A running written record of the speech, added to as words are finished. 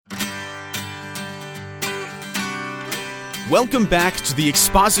Welcome back to the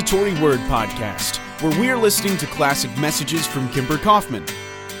Expository Word Podcast, where we are listening to classic messages from Kimber Kaufman.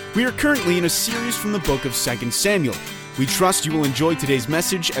 We are currently in a series from the book of 2 Samuel. We trust you will enjoy today's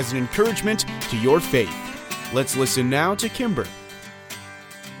message as an encouragement to your faith. Let's listen now to Kimber.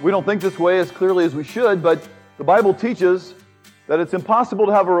 We don't think this way as clearly as we should, but the Bible teaches that it's impossible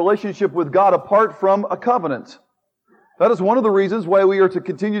to have a relationship with God apart from a covenant. That is one of the reasons why we are to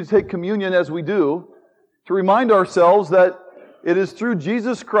continue to take communion as we do, to remind ourselves that it is through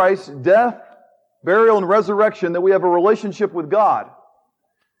Jesus Christ's death, burial, and resurrection that we have a relationship with God.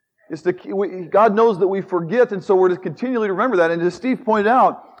 God knows that we forget, and so we're to continually remember that. And as Steve pointed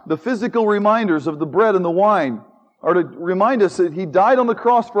out, the physical reminders of the bread and the wine are to remind us that He died on the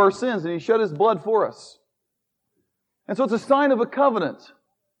cross for our sins and He shed His blood for us. And so it's a sign of a covenant,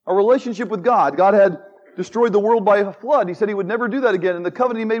 a relationship with God. God had destroyed the world by a flood. He said He would never do that again. In the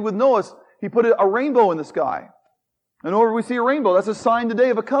covenant He made with Noah, He put a rainbow in the sky. And whenever we see a rainbow, that's a sign today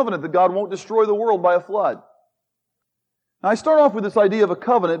of a covenant that God won't destroy the world by a flood. Now, I start off with this idea of a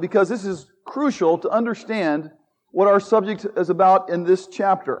covenant because this is crucial to understand what our subject is about in this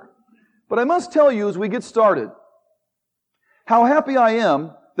chapter. But I must tell you as we get started, how happy I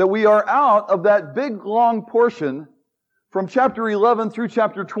am that we are out of that big, long portion from chapter 11 through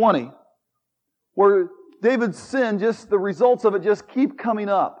chapter 20, where David's sin, just the results of it just keep coming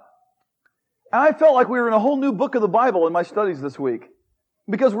up. And I felt like we were in a whole new book of the Bible in my studies this week.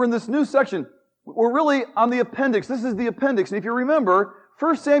 Because we're in this new section. We're really on the appendix. This is the appendix. And if you remember,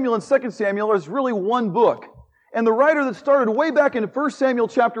 1 Samuel and 2 Samuel is really one book. And the writer that started way back in 1 Samuel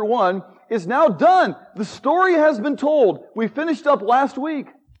chapter 1 is now done. The story has been told. We finished up last week.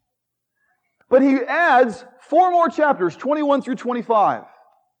 But he adds 4 more chapters, 21 through 25.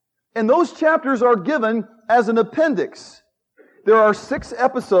 And those chapters are given as an appendix. There are 6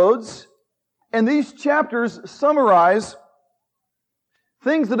 episodes. And these chapters summarize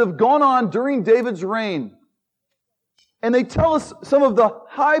things that have gone on during David's reign. And they tell us some of the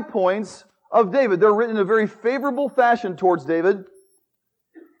high points of David. They're written in a very favorable fashion towards David.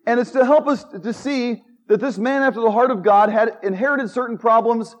 And it's to help us to see that this man after the heart of God had inherited certain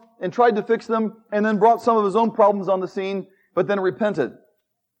problems and tried to fix them, and then brought some of his own problems on the scene, but then repented.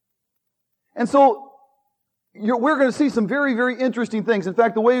 And so we're going to see some very, very interesting things. In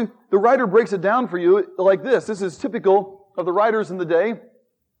fact, the way the writer breaks it down for you, like this. This is typical of the writers in the day,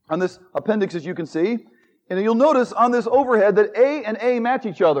 on this appendix, as you can see. And you'll notice on this overhead that A and A match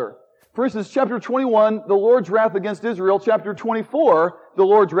each other. For instance, chapter 21, the Lord's wrath against Israel. Chapter 24, the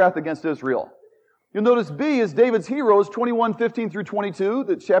Lord's wrath against Israel. You'll notice B is David's heroes, 21, 15 through 22,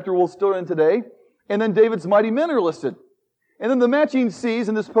 the chapter we'll still in today. And then David's mighty men are listed. And then the matching C's,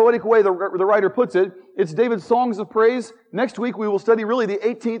 in this poetic way the writer puts it, it's David's songs of praise. Next week we will study really the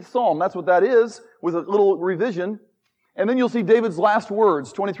 18th Psalm. That's what that is, with a little revision. And then you'll see David's last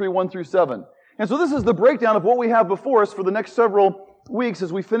words, 23, 1 through 7. And so this is the breakdown of what we have before us for the next several weeks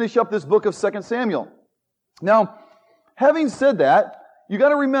as we finish up this book of 2 Samuel. Now, having said that, you got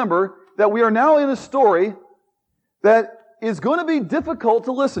to remember that we are now in a story that is going to be difficult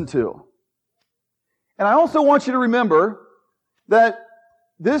to listen to. And I also want you to remember that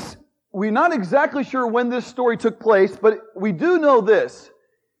we're not exactly sure when this story took place, but we do know this.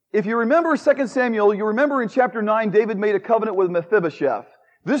 If you remember 2 Samuel, you remember in chapter 9, David made a covenant with Mephibosheth.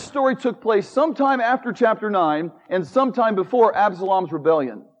 This story took place sometime after chapter 9 and sometime before Absalom's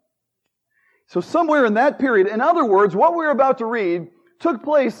rebellion. So somewhere in that period, in other words, what we're about to read took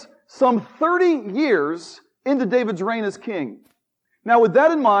place some 30 years into David's reign as king. Now with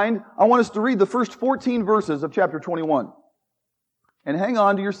that in mind, I want us to read the first 14 verses of chapter 21. And hang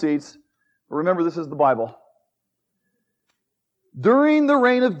on to your seats. Remember, this is the Bible. During the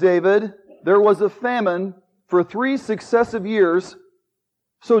reign of David, there was a famine for 3 successive years.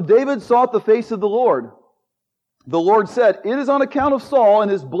 So David sought the face of the Lord. The Lord said, "It is on account of Saul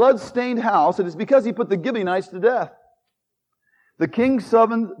and his blood-stained house. It is because he put the Gibeonites to death." The king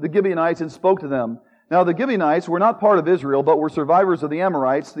summoned the Gibeonites and spoke to them. Now the Gibeonites were not part of Israel, but were survivors of the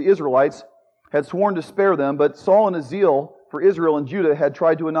Amorites. The Israelites had sworn to spare them, but Saul in his zeal for Israel and Judah had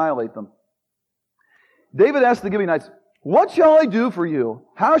tried to annihilate them. David asked the Gibeonites, "What shall I do for you?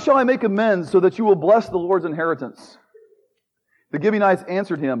 How shall I make amends so that you will bless the Lord's inheritance?" The Gibeonites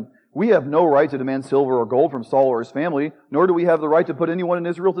answered him, "We have no right to demand silver or gold from Saul or his family, nor do we have the right to put anyone in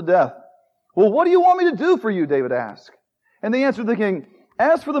Israel to death." "Well, what do you want me to do for you?" David asked. And they answered the king,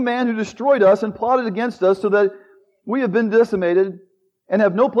 "As for the man who destroyed us and plotted against us so that we have been decimated and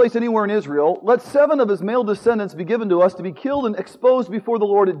have no place anywhere in Israel, let 7 of his male descendants be given to us to be killed and exposed before the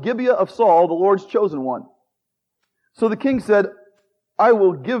Lord at Gibeah of Saul, the Lord's chosen one." So the king said, "I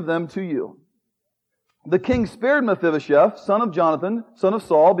will give them to you." the king spared Mephibosheth, son of Jonathan, son of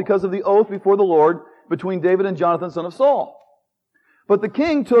Saul, because of the oath before the Lord between David and Jonathan, son of Saul. But the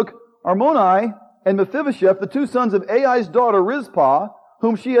king took Armoni and Mephibosheth, the two sons of Ai's daughter Rizpah,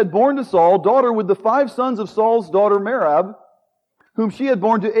 whom she had borne to Saul, daughter with the 5 sons of Saul's daughter Merab, whom she had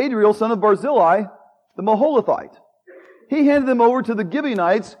borne to Adriel, son of Barzillai, the Maholathite. He handed them over to the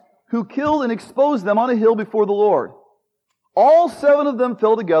Gibeonites, who killed and exposed them on a hill before the Lord. All 7 of them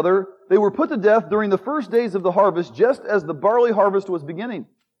fell together. They were put to death during the first days of the harvest, just as the barley harvest was beginning.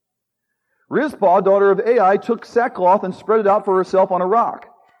 Rizpah, daughter of Ai, took sackcloth and spread it out for herself on a rock.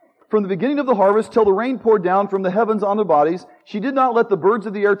 From the beginning of the harvest till the rain poured down from the heavens on their bodies, she did not let the birds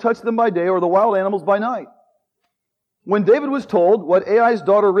of the air touch them by day or the wild animals by night. When David was told what Ai's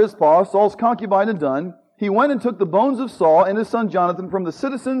daughter Rizpah, Saul's concubine, had done, he went and took the bones of Saul and his son Jonathan from the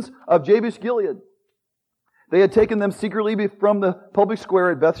citizens of Jabesh Gilead. They had taken them secretly from the public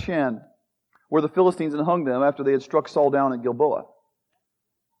square at Bethshan, where the Philistines had hung them after they had struck Saul down at Gilboa.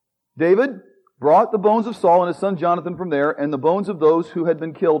 David brought the bones of Saul and his son Jonathan from there, and the bones of those who had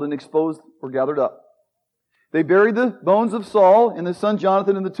been killed and exposed were gathered up. They buried the bones of Saul and his son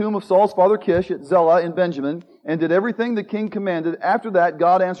Jonathan in the tomb of Saul's father Kish at Zelah in Benjamin, and did everything the king commanded. After that,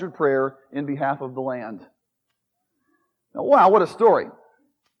 God answered prayer in behalf of the land. Now, wow, what a story.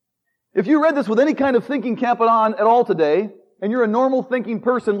 If you read this with any kind of thinking cap on at all today, and you're a normal thinking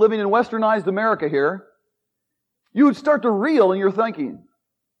person living in westernized America here, you would start to reel in your thinking.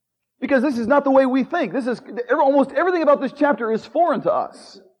 Because this is not the way we think. Almost everything about this chapter is foreign to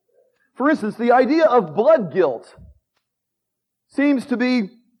us. For instance, the idea of blood guilt seems to be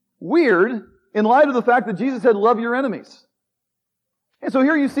weird in light of the fact that Jesus said, love your enemies. And so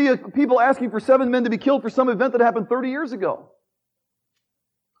here you see people asking for 7 men to be killed for some event that happened 30 years ago.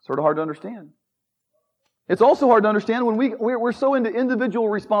 Sort of hard to understand. It's also hard to understand when we're so into individual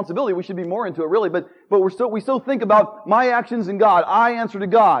responsibility. We should be more into it, really, but we so think about my actions and God. I answer to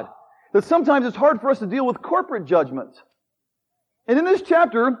God. That sometimes it's hard for us to deal with corporate judgment. And in this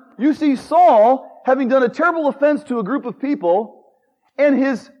chapter, you see Saul having done a terrible offense to a group of people, and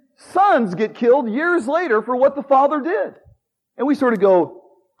his sons get killed years later for what the father did. And we sort of go,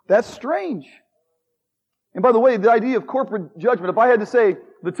 that's strange. And by the way, the idea of corporate judgment, if I had to say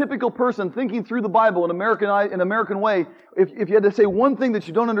the typical person thinking through the Bible in an American way, if you had to say one thing that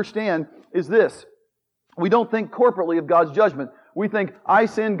you don't understand, is this. We don't think corporately of God's judgment. We think, I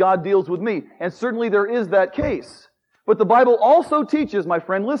sin, God deals with me. And certainly there is that case. But the Bible also teaches, my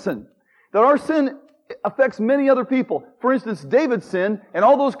friend, listen, that our sin affects many other people. For instance, David sinned, and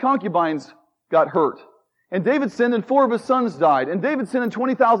all those concubines got hurt. And David sinned, and 4 of his sons died. And David sinned, and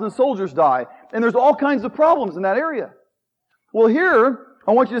 20,000 soldiers died. And there's all kinds of problems in that area. Well, here,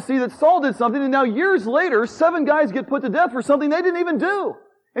 I want you to see that Saul did something, and now years later, 7 guys get put to death for something they didn't even do.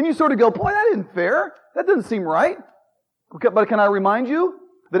 And you sort of go, boy, that isn't fair. That doesn't seem right. But can I remind you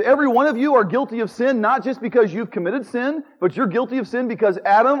that every one of you are guilty of sin, not just because you've committed sin, but you're guilty of sin because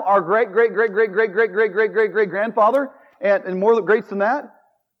Adam, our great-great-great-great-great-great-great-great-great-grandfather, and more greats than that,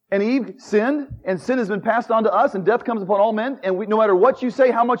 and Eve sinned, and sin has been passed on to us, and death comes upon all men, and no matter what you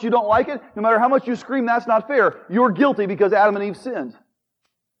say, how much you don't like it, no matter how much you scream, that's not fair. You're guilty because Adam and Eve sinned.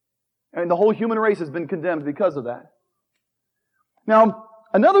 And the whole human race has been condemned because of that. Now,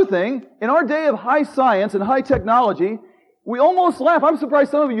 another thing, in our day of high science and high technology, we almost laugh. I'm surprised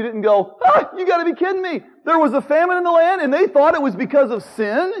some of you didn't go, you gotta be kidding me. There was a famine in the land and they thought it was because of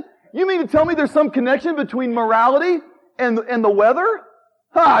sin? You mean to tell me there's some connection between morality and the weather?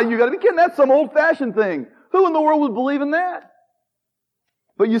 You gotta be kidding. That's some old-fashioned thing. Who in the world would believe in that?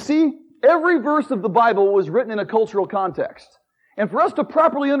 But you see, every verse of the Bible was written in a cultural context. And for us to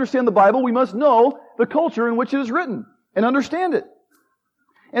properly understand the Bible, we must know the culture in which it is written and understand it.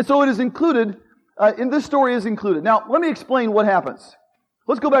 And so it is included, in this story is included. Now, let me explain what happens.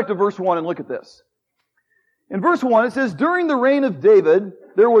 Let's go back to verse 1 and look at this. In verse 1, it says, during the reign of David,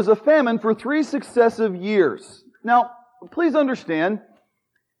 there was a famine for 3 successive years. Now, please understand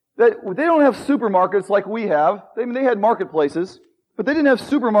that they don't have supermarkets like we have. They had marketplaces, but they didn't have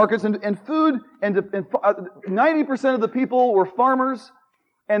supermarkets and food, and 90% of the people were farmers,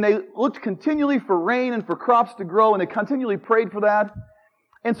 and they looked continually for rain and for crops to grow, and they continually prayed for that.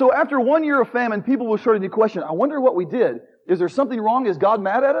 And so after 1 year of famine, people were starting to question, I wonder what we did. Is there something wrong? Is God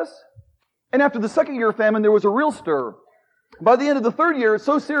mad at us? And after the 2nd year of famine, there was a real stir. By the end of the 3rd year, it's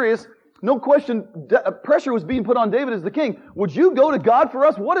so serious, no question, pressure was being put on David as the king. Would you go to God for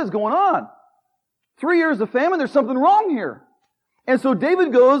us? What is going on? 3 years of famine, there's something wrong here. And so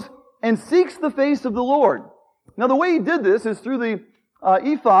David goes and seeks the face of the Lord. Now the way he did this is through the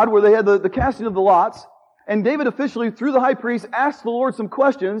ephod, where they had the casting of the lots. And David officially, through the high priest, asked the Lord some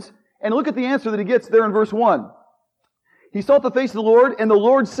questions. And look at the answer that he gets there in verse 1. He sought the face of the Lord, and the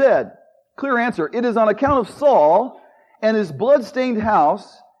Lord said, clear answer, it is on account of Saul and his blood-stained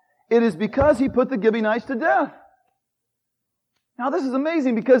house. It is because he put the Gibeonites to death. Now this is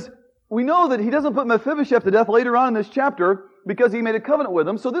amazing because we know that he doesn't put Mephibosheth to death later on in this chapter because he made a covenant with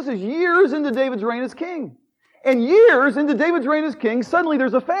him. So this is years into David's reign as king. And years into David's reign as king, suddenly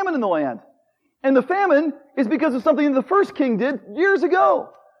there's a famine in the land. And the famine is because of something the first king did years ago.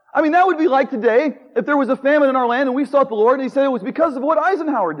 I mean, that would be like today if there was a famine in our land and we sought the Lord and he said it was because of what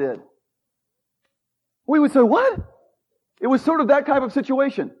Eisenhower did. We would say, what? It was sort of that type of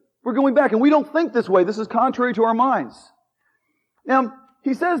situation. We're going back, and we don't think this way. This is contrary to our minds. Now,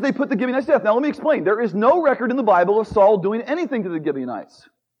 he says they put the Gibeonites to death. Now, let me explain. There is no record in the Bible of Saul doing anything to the Gibeonites.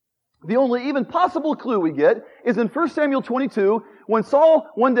 The only even possible clue we get is in 1 Samuel 22, when Saul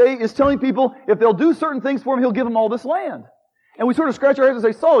one day is telling people if they'll do certain things for him, he'll give them all this land. And we sort of scratch our heads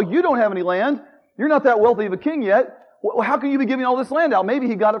and say, Saul, you don't have any land. You're not that wealthy of a king yet. Well, how can you be giving all this land out? Maybe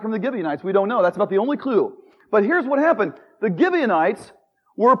he got it from the Gibeonites. We don't know. That's about the only clue. But here's what happened. The Gibeonites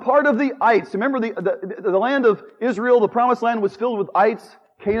were part of the ites. Remember the land of Israel, the promised land was filled with ites,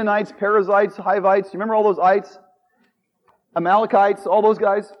 Canaanites, Perizzites, Hivites. You remember all those ites? Amalekites, all those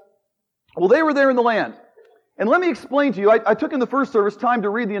guys? Well, they were there in the land. And let me explain to you, I took in the first service time to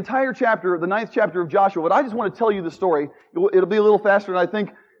read the entire chapter, the 9th chapter of Joshua, but I just want to tell you the story. It'll be a little faster, and I think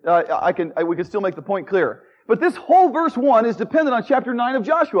we can still make the point clear. But this whole verse 1 is dependent on chapter 9 of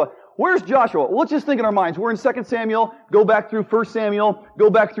Joshua. Where's Joshua? Well, let's just think in our minds. We're in 2 Samuel, go back through 1 Samuel, go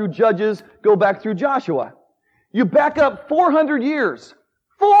back through Judges, go back through Joshua. You back up 400 years.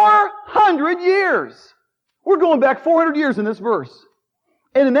 400 years! We're going back 400 years in this verse.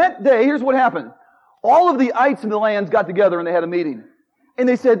 And in that day, here's what happened. All of the ites in the lands got together and they had a meeting. And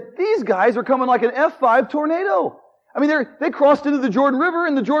they said, these guys are coming like an F5 tornado. I mean, they crossed into the Jordan River,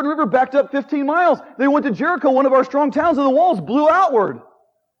 and the Jordan River backed up 15 miles. They went to Jericho, one of our strong towns, and the walls blew outward.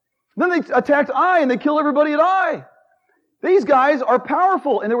 Then they attacked Ai, and they killed everybody at Ai. These guys are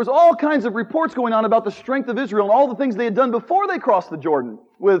powerful, and there was all kinds of reports going on about the strength of Israel and all the things they had done before they crossed the Jordan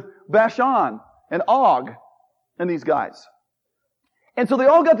with Bashan and Og and these guys. And so they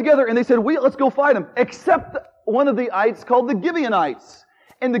all got together and they said, let's go fight them, except one of the ites called the Gibeonites.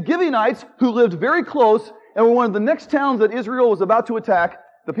 And the Gibeonites, who lived very close and were one of the next towns that Israel was about to attack,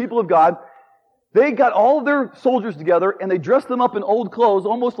 the people of God, they got all of their soldiers together and they dressed them up in old clothes,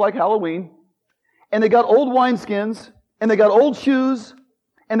 almost like Halloween. And they got old wineskins, and they got old shoes,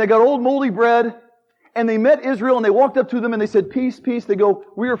 and they got old moldy bread. And they met Israel and they walked up to them and they said, peace, peace. They go,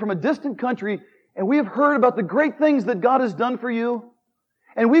 we are from a distant country and we have heard about the great things that God has done for you.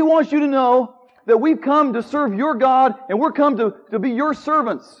 And we want you to know that we've come to serve your God and we're come to be your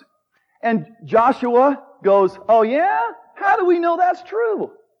servants. And Joshua goes, oh yeah? How do we know that's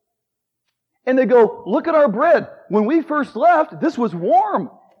true? And they go, look at our bread. When we first left, this was warm.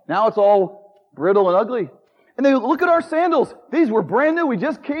 Now it's all brittle and ugly. And they look at our sandals. These were brand new. We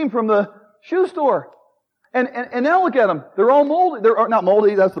just came from the shoe store. And now look at them. They're all moldy. They're not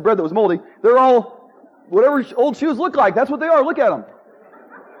moldy. That's the bread that was moldy. They're all whatever old shoes look like. That's what they are. Look at them.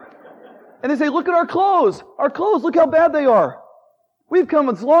 And they say, look at our clothes. Our clothes, look how bad they are. We've come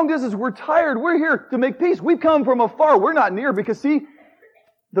as long distance. We're tired. We're here to make peace. We've come from afar. We're not near because, see,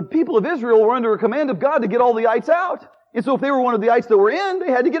 the people of Israel were under a command of God to get all the ites out. And so if they were one of the ites that were in,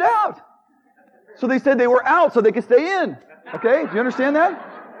 they had to get out. So they said they were out so they could stay in. Okay? Do you understand that?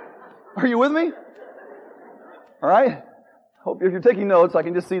 Are you with me? All right? Hope if you're taking notes, I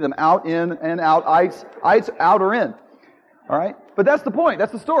can just see them out, in, and out. Ites out or in. All right? But that's the point.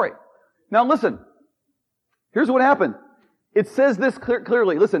 That's the story. Now listen. Here's what happened. It says this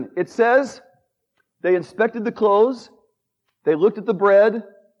clearly. Listen. It says they inspected the clothes. They looked at the bread.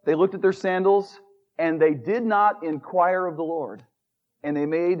 They looked at their sandals. And they did not inquire of the Lord.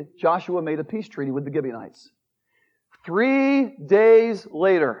 And Joshua made a peace treaty with the Gibeonites. 3 days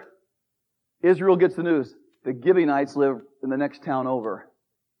later, Israel gets the news. The Gibeonites live in the next town over.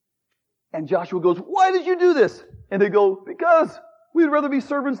 And Joshua goes, why did you do this? And they go, because we'd rather be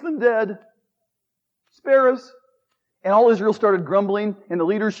servants than dead. Spare us. And all Israel started grumbling, and the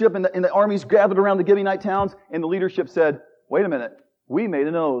leadership and the armies gathered around the Gibeonite towns, and the leadership said, wait a minute, we made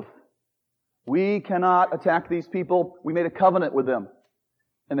an oath. We cannot attack these people. We made a covenant with them.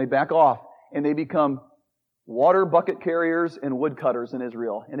 And they back off, and they become water bucket carriers and woodcutters in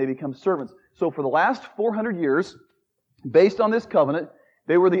Israel, and they become servants. So for the last 400 years, based on this covenant,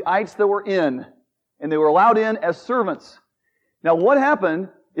 they were the ites that were in, and they were allowed in as servants. Now what happened,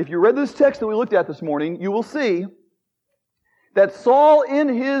 if you read this text that we looked at this morning, you will see that Saul in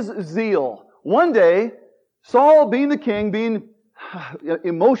his zeal, one day, Saul being the king, being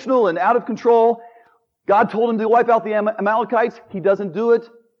emotional and out of control. God told him to wipe out the Amalekites. He doesn't do it.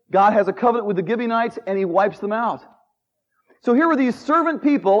 God has a covenant with the Gibeonites, and he wipes them out. So here were these servant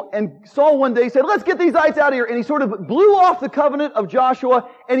people, and Saul one day said, let's get these ites out of here. And he sort of blew off the covenant of Joshua,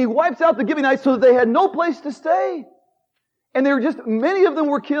 and he wipes out the Gibeonites so that they had no place to stay. And many of them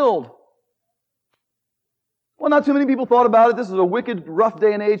were killed. Well, not too many people thought about it. This is a wicked, rough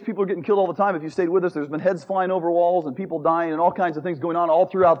day and age. People are getting killed all the time. If you stayed with us, there's been heads flying over walls and people dying and all kinds of things going on all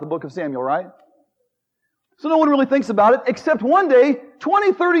throughout the book of Samuel, right? So no one really thinks about it, except one day,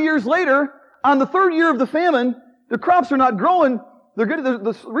 20, 30 years later, on the third year of the famine, the crops are not growing,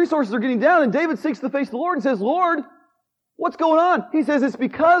 the resources are getting down, and David seeks the face of the Lord and says, Lord, what's going on? He says, it's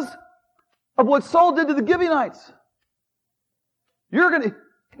because of what Saul did to the Gibeonites.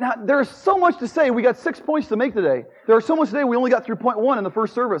 Now, there's so much to say. We got 6 points to make today. There are so much today, we only got through point 1 in the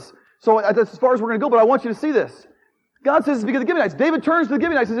first service. So that's as far as we're going to go, but I want you to see this. God says it's because of the Gibeonites. David turns to the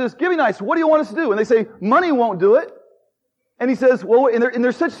Gibeonites and says, Gibeonites, what do you want us to do? And they say, money won't do it. And he says, well, and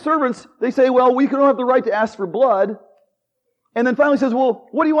they're such servants, they say, well, we don't have the right to ask for blood. And then finally says, well,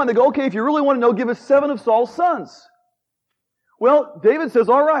 what do you want? They go, okay, if you really want to know, give us 7 of Saul's sons. Well, David says,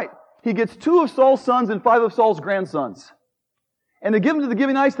 all right. He gets 2 of Saul's sons and 5 of Saul's grandsons. And they give them to the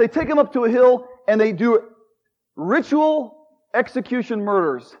Gibeonites, they take them up to a hill, and they do ritual execution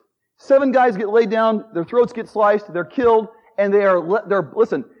murders. 7 guys get laid down, their throats get sliced, they're killed, and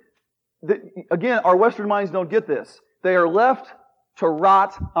listen, again, our Western minds don't get this. They are left to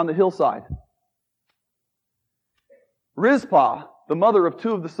rot on the hillside. Rizpah, the mother of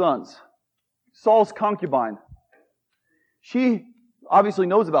 2 of the sons, Saul's concubine, she obviously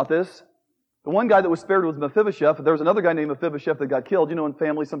knows about this. The one guy that was spared was Mephibosheth. There was another guy named Mephibosheth that got killed. You know, in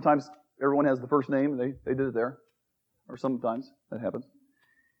families, sometimes everyone has the first name, and they did it there. Or sometimes that happens.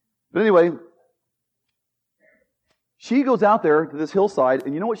 But anyway, she goes out there to this hillside,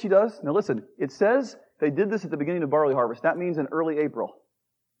 and you know what she does? Now listen, it says they did this at the beginning of barley harvest. That means in early April.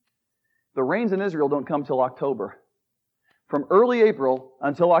 The rains in Israel don't come till October. From early April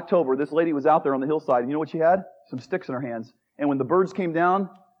until October, this lady was out there on the hillside, and you know what she had? Some sticks in her hands. And when the birds came down,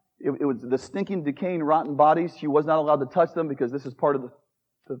 it was the stinking, decaying, rotten bodies. She was not allowed to touch them because this is part of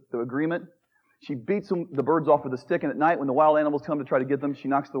the agreement. She beats the birds off with a stick, and at night when the wild animals come to try to get them, she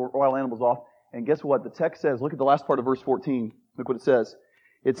knocks the wild animals off. And guess what? The text says, look at the last part of verse 14. Look what it says.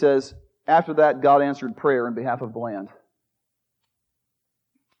 It says, after that, God answered prayer in behalf of the land.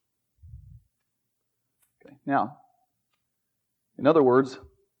 Okay. Now, in other words,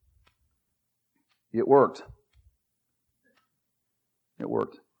 it worked. It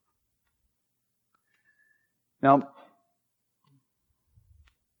worked. Now,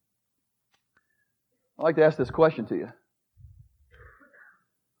 I'd like to ask this question to you.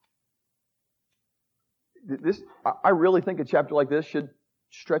 I really think a chapter like this should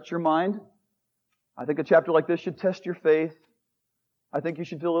stretch your mind. I think a chapter like this should test your faith. I think you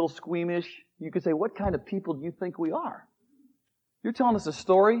should feel a little squeamish. You could say, what kind of people do you think we are? You're telling us a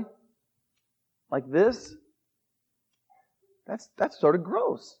story like this? That's sort of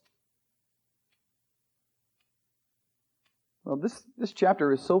gross. Well, this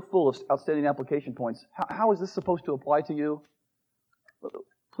chapter is so full of outstanding application points. How is this supposed to apply to you?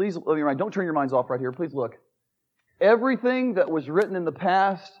 Please, don't turn your minds off right here. Please look. Everything that was written in the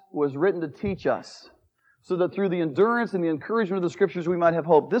past was written to teach us, so that through the endurance and the encouragement of the Scriptures we might have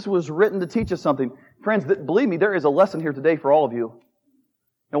hope. This was written to teach us something. Friends, believe me, there is a lesson here today for all of you.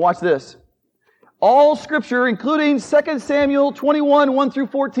 Now watch this. All Scripture, including 2 Samuel 21, 1 through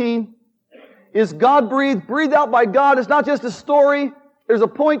 14, is God-breathed, breathed out by God. It's not just a story. There's a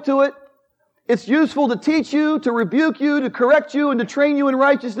point to it. It's useful to teach you, to rebuke you, to correct you, and to train you in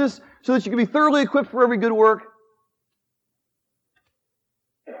righteousness so that you can be thoroughly equipped for every good work.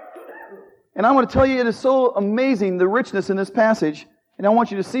 And I want to tell you, it is so amazing, the richness in this passage. And I want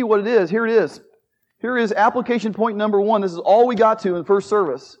you to see what it is. Here it is. Here is application point number 1. This is all we got to in first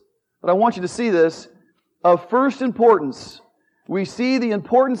service. But I want you to see this. Of first importance, we see the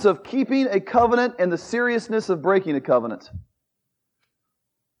importance of keeping a covenant and the seriousness of breaking a covenant.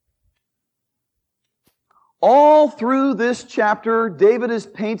 All through this chapter, David is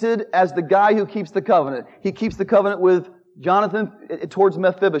painted as the guy who keeps the covenant. He keeps the covenant with Jonathan towards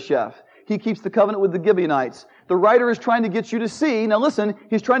Mephibosheth. He keeps the covenant with the Gibeonites. The writer is trying to get you to see, now listen,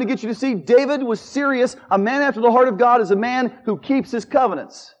 he's trying to get you to see David was serious. A man after the heart of God is a man who keeps his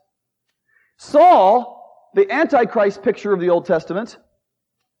covenants. Saul, the Antichrist picture of the Old Testament,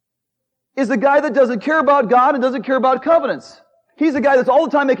 is the guy that doesn't care about God and doesn't care about covenants. He's the guy that's all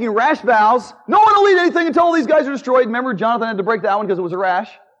the time making rash vows. No one will eat anything until all these guys are destroyed. Remember, Jonathan had to break that one because it was a rash.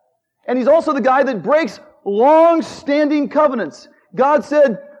 And he's also the guy that breaks long-standing covenants. God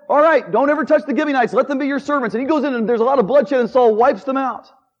said, all right, don't ever touch the Gibeonites. Let them be your servants. And he goes in and there's a lot of bloodshed and Saul wipes them out.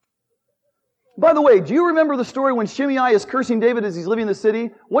 By the way, do you remember the story when Shimei is cursing David as he's leaving the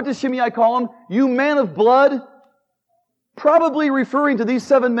city? What does Shimei call him? You man of blood. Probably referring to these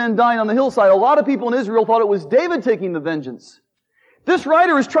 7 men dying on the hillside. A lot of people in Israel thought it was David taking the vengeance. This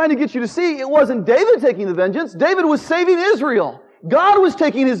writer is trying to get you to see it wasn't David taking the vengeance. David was saving Israel. God was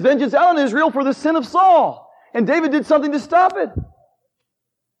taking his vengeance out on Israel for the sin of Saul. And David did something to stop it.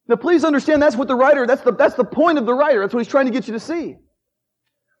 Now please understand that's what the writer, that's the point of the writer. That's what he's trying to get you to see.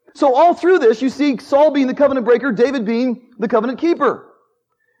 So all through this, you see Saul being the covenant breaker, David being the covenant keeper.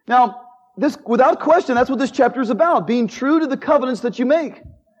 Now, this, without question, that's what this chapter is about, being true to the covenants that you make.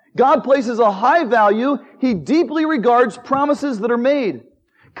 God places a high value. He deeply regards promises that are made.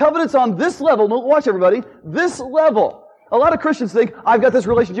 Covenants on this level, watch everybody, this level. A lot of Christians think, I've got this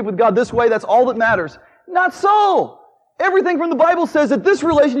relationship with God this way, that's all that matters. Not so. Everything from the Bible says that this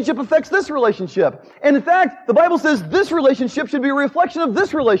relationship affects this relationship. And in fact, the Bible says this relationship should be a reflection of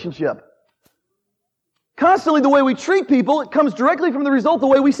this relationship. Constantly, the way we treat people, it comes directly from the result, the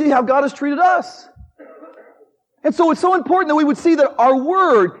way we see how God has treated us. And so it's so important that we would see that our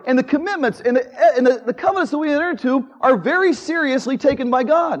word and the commitments and the covenants that we enter into are very seriously taken by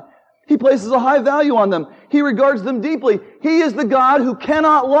God. He places a high value on them. He regards them deeply. He is the God who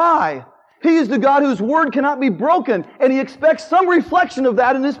cannot lie. He is the God whose word cannot be broken, and He expects some reflection of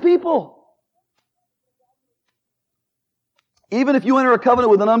that in His people. Even if you enter a covenant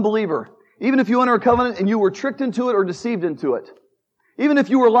with an unbeliever, even if you enter a covenant and you were tricked into it or deceived into it, even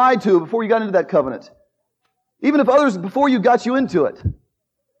if you were lied to before you got into that covenant, even if others before you got you into it.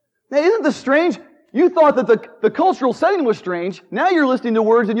 Now, isn't this strange? You thought that the cultural setting was strange. Now you're listening to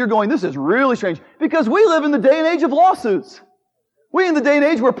words and you're going, this is really strange. Because we live in the day and age of lawsuits. We in the day and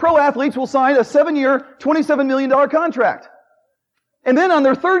age where pro athletes will sign a 7-year, $27 million contract. And then on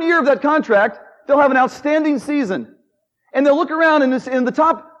their 3rd year of that contract, they'll have an outstanding season. And they'll look around and in the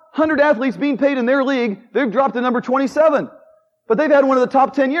top 100 athletes being paid in their league, they've dropped to number 27. But they've had one of the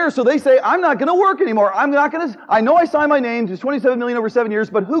top 10 years, so they say, I'm not going to work anymore. I know I signed my name to $27 million over 7 years,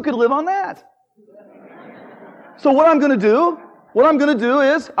 but who could live on that? So what I'm going to do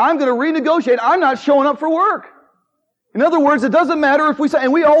is I'm going to renegotiate. I'm not showing up for work. In other words, it doesn't matter if we say,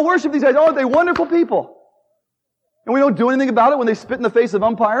 and we all worship these guys. Oh, they're wonderful people. And we don't do anything about it when they spit in the face of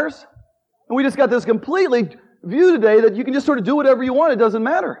umpires. And we just got this completely view today that you can just sort of do whatever you want. It doesn't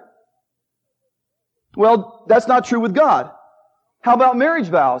matter. Well, that's not true with God. How about marriage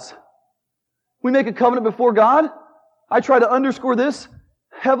vows? We make a covenant before God. I try to underscore this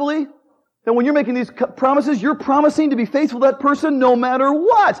heavily. That when you're making these promises, you're promising to be faithful to that person no matter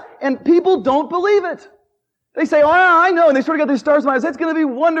what. And people don't believe it. They say, oh, I know. And they sort of got these stars in my eyes. It's going to be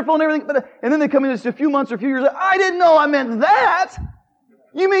wonderful and everything. And then they come in just a few months or a few years later. I didn't know I meant that.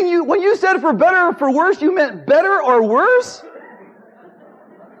 You mean when you said for better or for worse, you meant better or worse?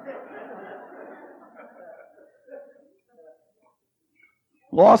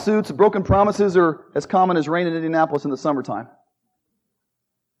 Lawsuits, broken promises are as common as rain in Indianapolis in the summertime.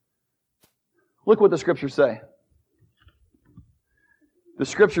 Look what the Scriptures say. The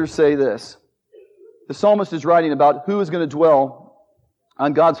Scriptures say this. The psalmist is writing about who is going to dwell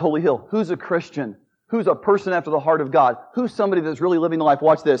on God's holy hill. Who's a Christian? Who's a person after the heart of God? Who's somebody that's really living the life?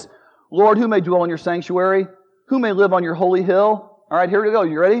 Watch this. Lord, who may dwell in your sanctuary? Who may live on your holy hill? All right, here we go.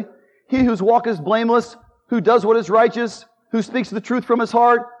 You ready? He whose walk is blameless, who does what is righteous, who speaks the truth from his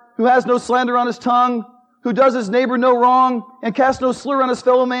heart, who has no slander on his tongue, who does his neighbor no wrong, and casts no slur on his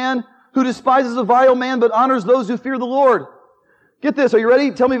fellow man, who despises a vile man but honors those who fear the Lord. Get this. Are you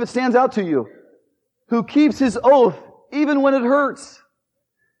ready? Tell me if it stands out to you. Who keeps his oath even when it hurts.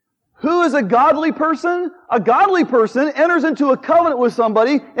 Who is a godly person? A godly person enters into a covenant with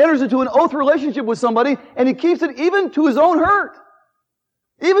somebody, enters into an oath relationship with somebody, and he keeps it even to his own hurt.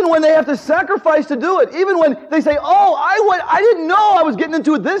 Even when they have to sacrifice to do it. Even when they say, oh, I didn't know I was getting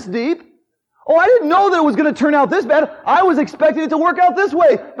into it this deep. Oh, I didn't know that it was going to turn out this bad. I was expecting it to work out this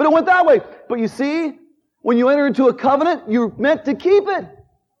way, but it went that way. But you see, when you enter into a covenant, you're meant to keep it.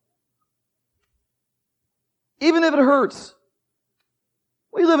 Even if it hurts.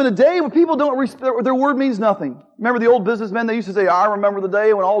 We live in a day when people don't respect, their word means nothing. Remember the old businessmen, they used to say, I remember the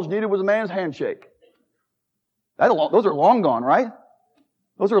day when all needed was a man's handshake. Those are long gone, right?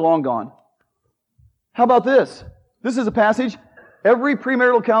 Those are long gone. How about this? This is a passage. Every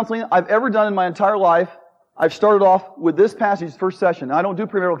premarital counseling I've ever done in my entire life, I've started off with this passage, first session. Now, I don't do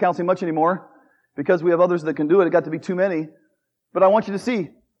premarital counseling much anymore because we have others that can do it. It got to be too many. But I want you to see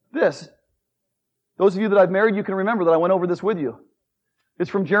this. Those of you that I've married, you can remember that I went over this with you. It's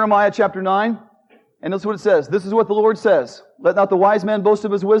from Jeremiah chapter 9. And that's what it says. This is what the Lord says. Let not the wise man boast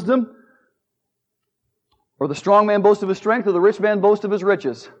of his wisdom, or the strong man boast of his strength, or the rich man boast of his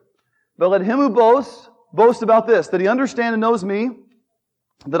riches. But let him who boasts, boast about this, that he understands and knows me,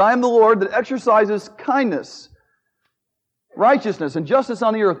 that I am the Lord that exercises kindness, righteousness, and justice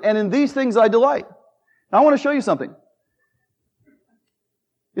on the earth, and in these things I delight. Now I want to show you something.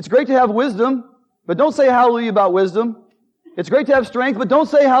 It's great to have wisdom, but don't say hallelujah about wisdom. It's great to have strength, but don't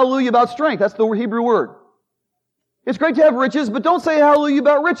say hallelujah about strength. That's the Hebrew word. It's great to have riches, but don't say hallelujah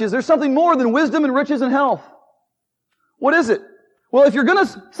about riches. There's something more than wisdom and riches and health. What is it? Well, if you're going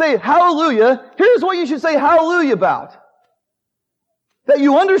to say hallelujah, here's what you should say hallelujah about. That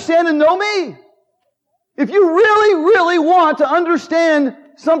you understand and know me. If you really, really want to understand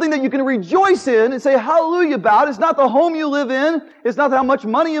something that you can rejoice in and say hallelujah about, it's not the home you live in, it's not how much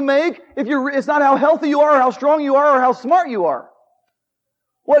money you make, it's not how healthy you are, or how strong you are, or how smart you are.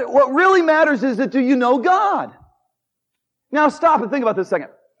 What really matters is that do you know God? Now stop and think about this a second.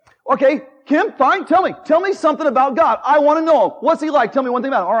 Okay, Kim, fine, tell me something about God. I want to know him. What's he like? Tell me one thing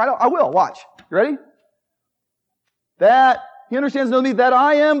about him. All right, I will. Watch. You ready? That he understands and knows me, that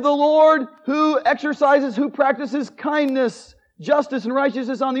I am the Lord who exercises, who practices kindness, justice, and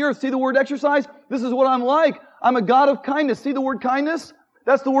righteousness on the earth. See the word exercise? This is what I'm like. I'm a God of kindness. See the word kindness?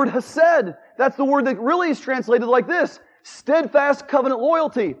 That's the word hesed. That's the word that really is translated like this. Steadfast covenant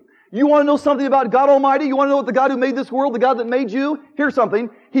loyalty. You want to know something about God Almighty? You want to know what the God who made this world, the God that made you? Here's something.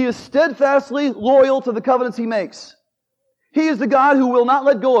 He is steadfastly loyal to the covenants He makes. He is the God who will not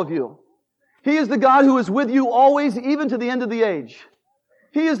let go of you. He is the God who is with you always, even to the end of the age.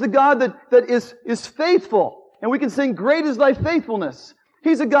 He is the God that is faithful. And we can sing, great is thy faithfulness.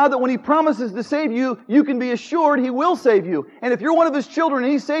 He's a God that when He promises to save you, you can be assured He will save you. And if you're one of His children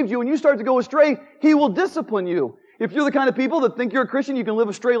and He saved you and you start to go astray, He will discipline you. If you're the kind of people that think you're a Christian, you can live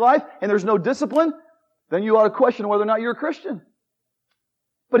a straight life, and there's no discipline, then you ought to question whether or not you're a Christian.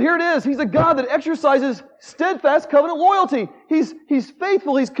 But here it is. He's a God that exercises steadfast covenant loyalty. He's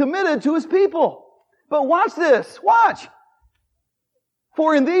faithful. He's committed to His people. But watch this. Watch.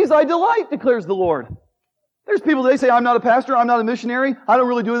 For in these I delight, declares the Lord. There's people that say, I'm not a pastor, I'm not a missionary, I don't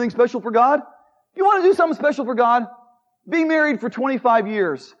really do anything special for God. You want to do something special for God? Be married for 25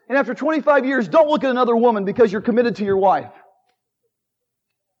 years. And after 25 years, don't look at another woman because you're committed to your wife.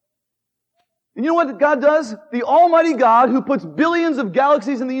 And you know what God does? The Almighty God who puts billions of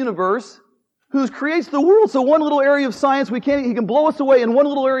galaxies in the universe, who creates the world so one little area of science, He can blow us away in one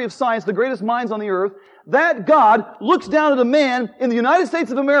little area of science, the greatest minds on the earth. That God looks down at a man in the United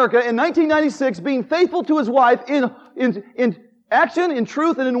States of America in 1996 being faithful to his wife in action, in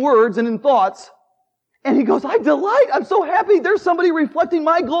truth, and in words, and in thoughts. And He goes, I delight. I'm so happy. There's somebody reflecting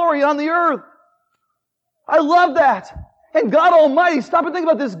my glory on the earth. I love that. And God Almighty, stop and think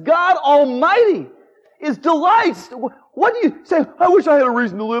about this. God Almighty is delights. What do you say? I wish I had a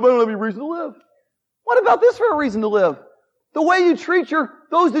reason to live. I don't have any reason to live. What about this for a reason to live? The way you treat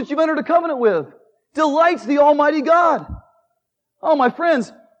those that you've entered a covenant with delights the Almighty God. Oh, my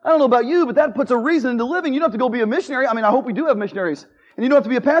friends, I don't know about you, but that puts a reason into living. You don't have to go be a missionary. I mean, I hope we do have missionaries. And you don't have to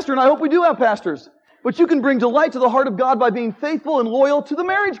be a pastor, and I hope we do have pastors. But you can bring delight to the heart of God by being faithful and loyal to the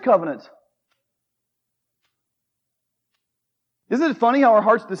marriage covenant. Isn't it funny how our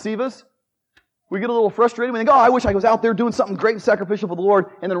hearts deceive us? We get a little frustrated. We think, I wish I was out there doing something great and sacrificial for the Lord.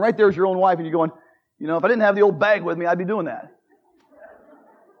 And then right there's your own wife and you're going, if I didn't have the old bag with me, I'd be doing that.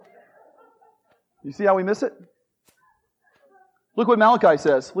 You see how we miss it? Look what Malachi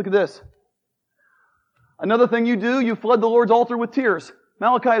says. Look at this. Another thing you do, you flood the Lord's altar with tears.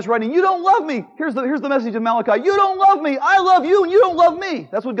 Malachi is writing, you don't love me. Here's the message of Malachi. You don't love me. I love you and you don't love me.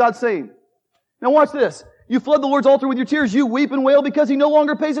 That's what God's saying. Now watch this. You flood the Lord's altar with your tears. You weep and wail because He no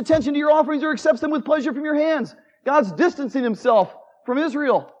longer pays attention to your offerings or accepts them with pleasure from your hands. God's distancing Himself from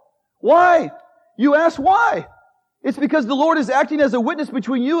Israel. Why? You ask why? It's because the Lord is acting as a witness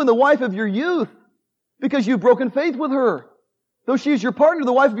between you and the wife of your youth. Because you've broken faith with her. Though she is your partner,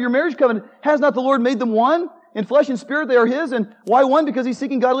 the wife of your marriage covenant, has not the Lord made them one? In flesh and spirit they are His. And why one? Because He's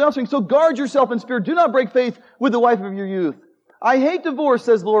seeking godly offspring. So guard yourself in spirit. Do not break faith with the wife of your youth. I hate divorce,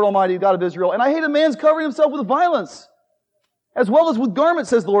 says the Lord Almighty, God of Israel. And I hate a man's covering himself with violence, as well as with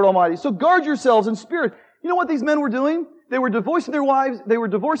garments, says the Lord Almighty. So guard yourselves in spirit. You know what these men were doing? They were divorcing their wives, and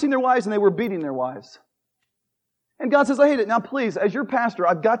they were beating their wives. And God says, I hate it. Now please, as your pastor,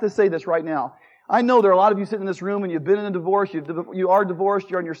 I've got to say this right now. I know there are a lot of you sitting in this room and you've been in a divorce, you are divorced,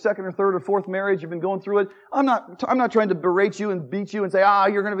 you're on your second or third or fourth marriage, you've been going through it. I'm not trying to berate you and beat you and say,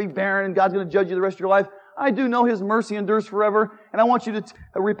 you're going to be barren and God's going to judge you the rest of your life. I do know His mercy endures forever, and I want you to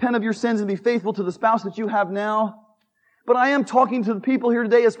repent of your sins and be faithful to the spouse that you have now. But I am talking to the people here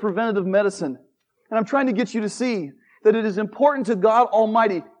today as preventative medicine. And I'm trying to get you to see that it is important to God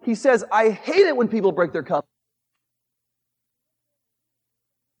Almighty. He says, I hate it when people break their covenant.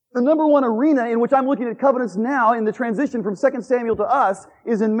 The number one arena in which I'm looking at covenants now in the transition from 2 Samuel to us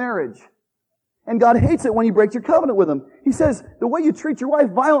is in marriage. And God hates it when you break your covenant with Him. He says, the way you treat your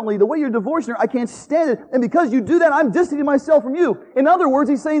wife violently, the way you're divorcing her, I can't stand it. And because you do that, I'm distancing myself from you. In other words,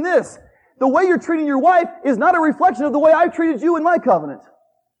 He's saying this, the way you're treating your wife is not a reflection of the way I've treated you in my covenant.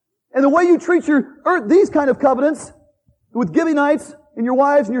 And the way you treat these kind of covenants with Gibeonites and your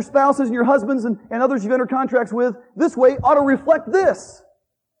wives and your spouses and your husbands and others you've entered contracts with, this way ought to reflect this.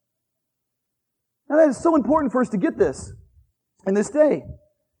 Now that is so important for us to get this in this day.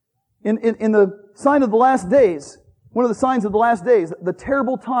 In the sign of the last days, one of the signs of the last days, the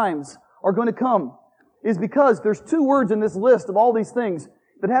terrible times are going to come, is because there's two words in this list of all these things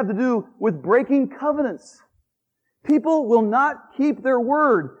that have to do with breaking covenants. People will not keep their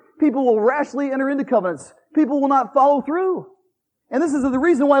word. People will rashly enter into covenants. People will not follow through. And this is the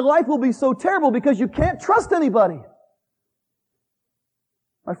reason why life will be so terrible, because you can't trust anybody.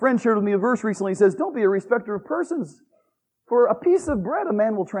 My friend shared with me a verse recently. He says, don't be a respecter of persons. For a piece of bread a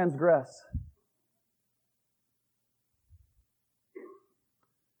man will transgress.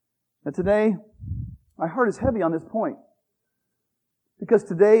 Now today, my heart is heavy on this point. Because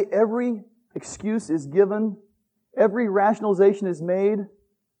today, every excuse is given. Every rationalization is made.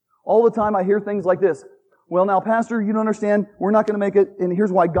 All the time I hear things like this. Well, now, Pastor, you don't understand. We're not going to make it. And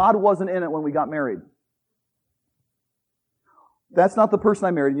here's why. God wasn't in it when we got married. That's not the person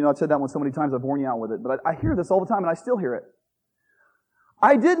I married. You know, I've said that one so many times. I've worn you out with it. But I hear this all the time, and I still hear it.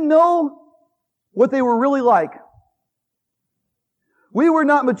 I didn't know what they were really like. We were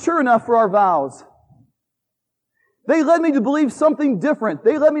not mature enough for our vows. They led me to believe something different.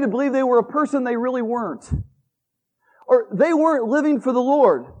 They led me to believe they were a person they really weren't. Or they weren't living for the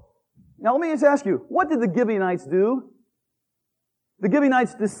Lord. Now let me just ask you, what did the Gibeonites do? The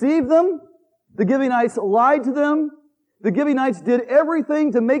Gibeonites deceived them. The Gibeonites lied to them. The Gibeonites did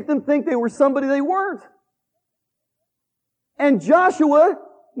everything to make them think they were somebody they weren't. And Joshua,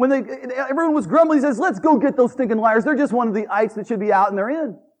 when everyone was grumbling, he says, let's go get those stinking liars. They're just one of the ites that should be out and they're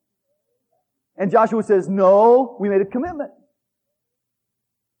in. And Joshua says, no, we made a commitment.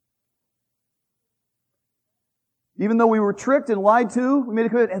 Even though we were tricked and lied to, we made a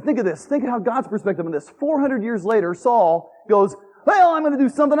commitment. And think of this. Think of how God's perspective on this. 400 years later, Saul goes, well, I'm going to do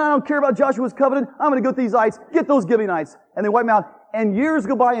something. I don't care about Joshua's covenant. I'm going to go to these ites, get those Gibeonites. And they wipe them out. And years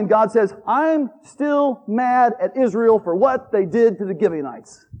go by and God says, I'm still mad at Israel for what they did to the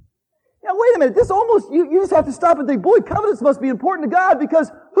Gibeonites. Now wait a minute, this almost, you just have to stop and think, boy, covenants must be important to God because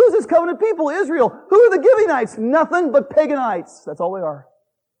who's His covenant people? Israel. Who are the Gibeonites? Nothing but paganites. That's all they are.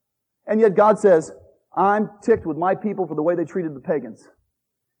 And yet God says, I'm ticked with my people for the way they treated the pagans.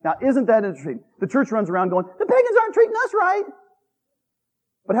 Now isn't that interesting? The church runs around going, the pagans aren't treating us right.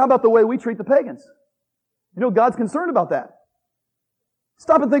 But how about the way we treat the pagans? You know, God's concerned about that.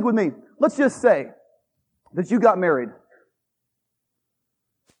 Stop and think with me. Let's just say that you got married.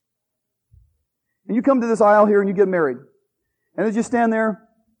 And you come to this aisle here and you get married. And as you stand there,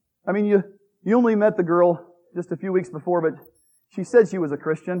 I mean, you only met the girl just a few weeks before, but she said she was a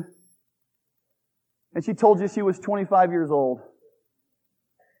Christian. And she told you she was 25 years old.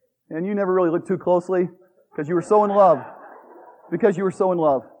 And you never really looked too closely because you were so in love. Because you were so in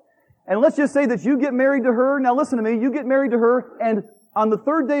love. And let's just say that you get married to her. Now listen to me. You get married to her and on the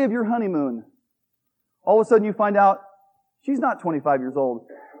third day of your honeymoon, all of a sudden you find out she's not 25 years old.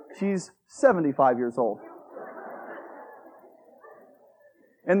 She's 75 years old.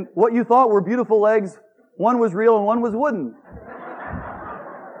 And what you thought were beautiful legs, one was real and one was wooden.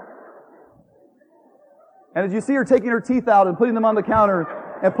 And as you see her taking her teeth out and putting them on the counter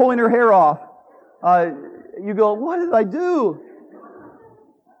and pulling her hair off, you go, what did I do?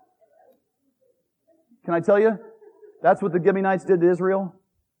 Can I tell you? That's what the Gibeonites did to Israel.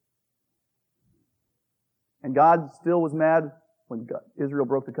 And God still was mad when Israel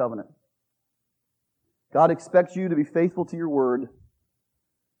broke the covenant. God expects you to be faithful to your word.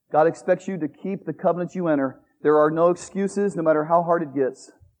 God expects you to keep the covenant you enter. There are no excuses, no matter how hard it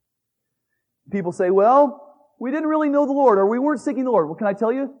gets. People say, well, we didn't really know the Lord, or we weren't seeking the Lord. Well, can I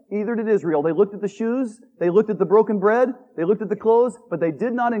tell you? Either did Israel. They looked at the shoes, they looked at the broken bread, they looked at the clothes, but they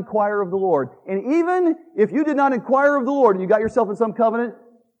did not inquire of the Lord. And even if you did not inquire of the Lord and you got yourself in some covenant,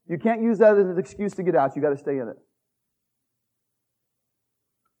 you can't use that as an excuse to get out. You got to stay in it.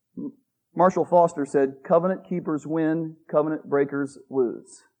 Marshall Foster said, covenant keepers win, covenant breakers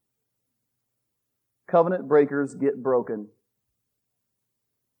lose. Covenant breakers get broken.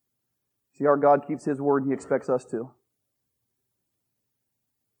 See, our God keeps His word and He expects us to.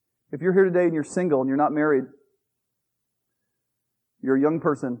 If you're here today and you're single and you're not married, you're a young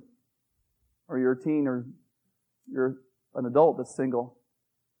person, or you're a teen, or you're an adult that's single,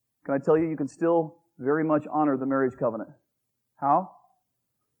 can I tell you, you can still very much honor the marriage covenant. How?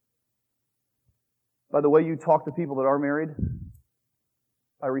 By the way you talk to people that are married,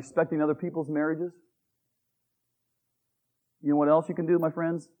 by respecting other people's marriages. You know what else you can do, my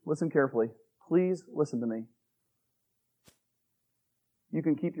friends? Listen carefully. Please listen to me. You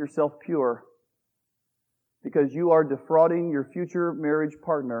can keep yourself pure because you are defrauding your future marriage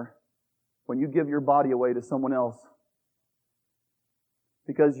partner when you give your body away to someone else.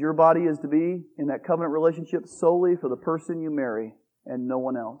 Because your body is to be in that covenant relationship solely for the person you marry and no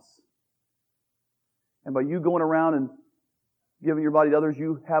one else. And by you going around and giving your body to others,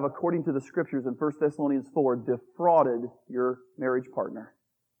 you have, according to the Scriptures in 1 Thessalonians 4, defrauded your marriage partner.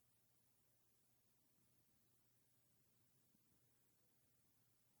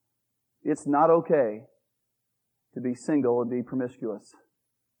 It's not okay to be single and be promiscuous.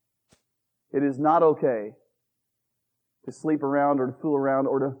 It is not okay to sleep around or to fool around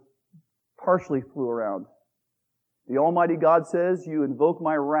or to partially fool around. The Almighty God says, you invoke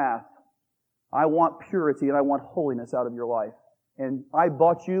my wrath. I want purity and I want holiness out of your life. And I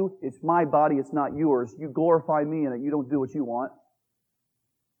bought you. It's my body. It's not yours. You glorify me in it. You don't do what you want.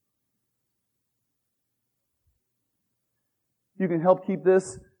 You can help keep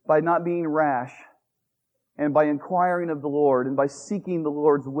this by not being rash and by inquiring of the Lord and by seeking the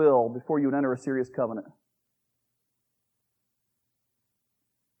Lord's will before you enter a serious covenant.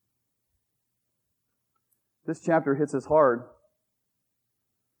 This chapter hits us hard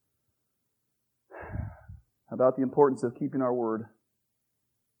about the importance of keeping our word.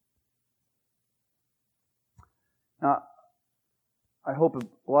 Now, I hope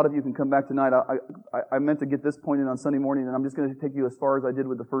a lot of you can come back tonight. I meant to get this point in on Sunday morning, and I'm just going to take you as far as I did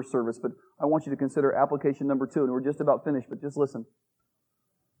with the first service, but I want you to consider application number 2, and we're just about finished, but just listen.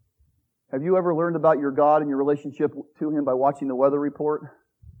 Have you ever learned about your God and your relationship to Him by watching the weather report?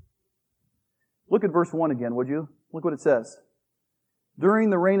 Look at verse 1 again, would you? Look what it says. During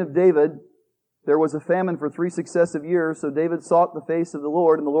the reign of David, there was a famine for 3 successive years, so David sought the face of the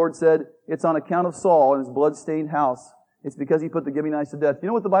Lord, and the Lord said, it's on account of Saul and his blood-stained house. It's because he put the Gibeonites to death. You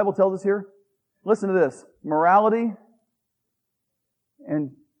know what the Bible tells us here? Listen to this. Morality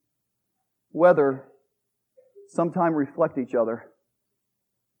and weather sometimes reflect each other.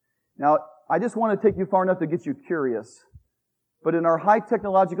 Now, I just want to take you far enough to get you curious. But in our high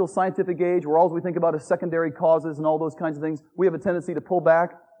technological scientific age, where all we think about is secondary causes and all those kinds of things, we have a tendency to pull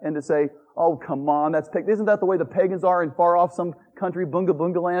back and to say, oh, come on, isn't that the way the pagans are in far off some country, Bunga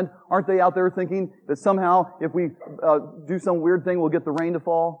Bunga land? Aren't they out there thinking that somehow if we do some weird thing, we'll get the rain to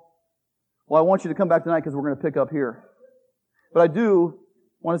fall? Well, I want you to come back tonight because we're going to pick up here. But I do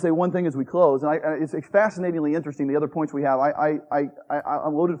want to say one thing as we close, and it's fascinatingly interesting, the other points we have.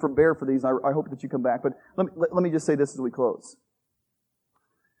 I'm loaded for bear for these, and I hope that you come back. But let me just say this as we close.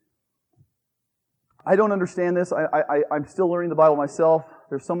 I don't understand this. I'm still learning the Bible myself.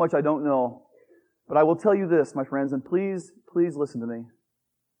 There's so much I don't know. But I will tell you this, my friends, and please listen to me.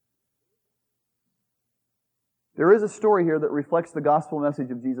 There is a story here that reflects the gospel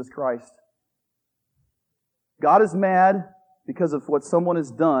message of Jesus Christ. God is mad because of what someone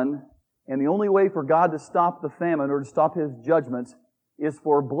has done, and the only way for God to stop the famine or to stop His judgment is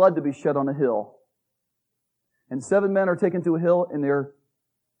for blood to be shed on a hill. And 7 men are taken to a hill, and they're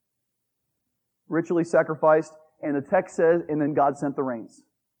ritually sacrificed, and the text says, and then God sent the rains.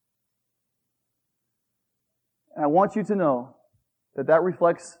 And I want you to know that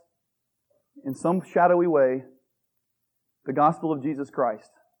reflects, in some shadowy way, the gospel of Jesus Christ.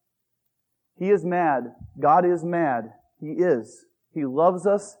 He is mad. God is mad. He is. He loves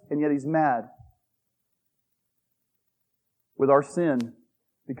us, and yet He's mad with our sin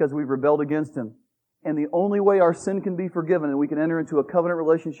because we've rebelled against Him. And the only way our sin can be forgiven and we can enter into a covenant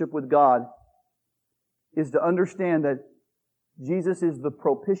relationship with God is to understand that Jesus is the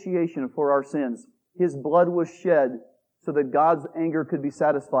propitiation for our sins. His blood was shed so that God's anger could be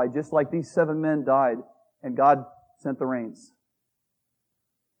satisfied, just like these 7 men died, and God sent the rains.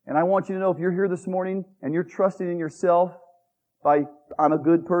 And I want you to know, if you're here this morning and you're trusting in yourself by, I'm a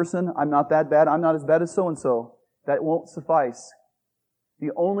good person, I'm not that bad, I'm not as bad as so-and-so, that won't suffice.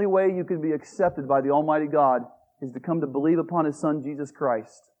 The only way you can be accepted by the Almighty God is to come to believe upon His Son, Jesus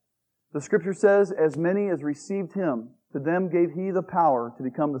Christ. The Scripture says, as many as received Him, to them gave He the power to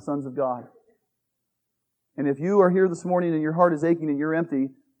become the sons of God. And if you are here this morning and your heart is aching and you're empty,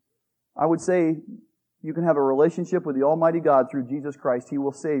 I would say you can have a relationship with the Almighty God through Jesus Christ. He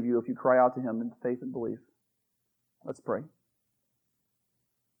will save you if you cry out to Him in faith and belief. Let's pray.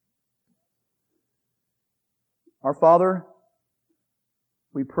 Our Father,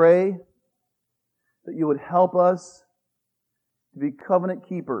 we pray that you would help us to be covenant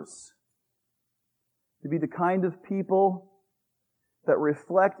keepers, to be the kind of people that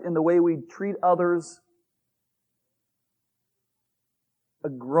reflect in the way we treat others a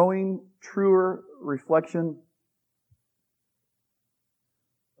growing, truer reflection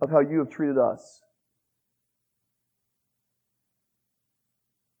of how you have treated us.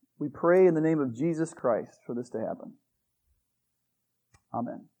 We pray in the name of Jesus Christ for this to happen.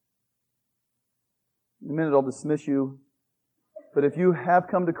 Amen. In a minute I'll dismiss you. But if you have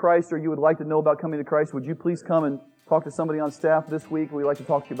come to Christ or you would like to know about coming to Christ, would you please come and talk to somebody on staff this week? We'd like to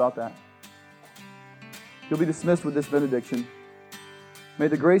talk to you about that. You'll be dismissed with this benediction. May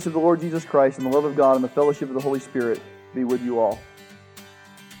the grace of the Lord Jesus Christ and the love of God and the fellowship of the Holy Spirit be with you all.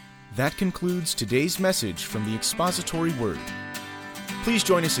 That concludes today's message from the Expository Word. Please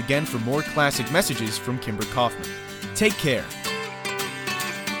join us again for more classic messages from Kimber Kaufman. Take care.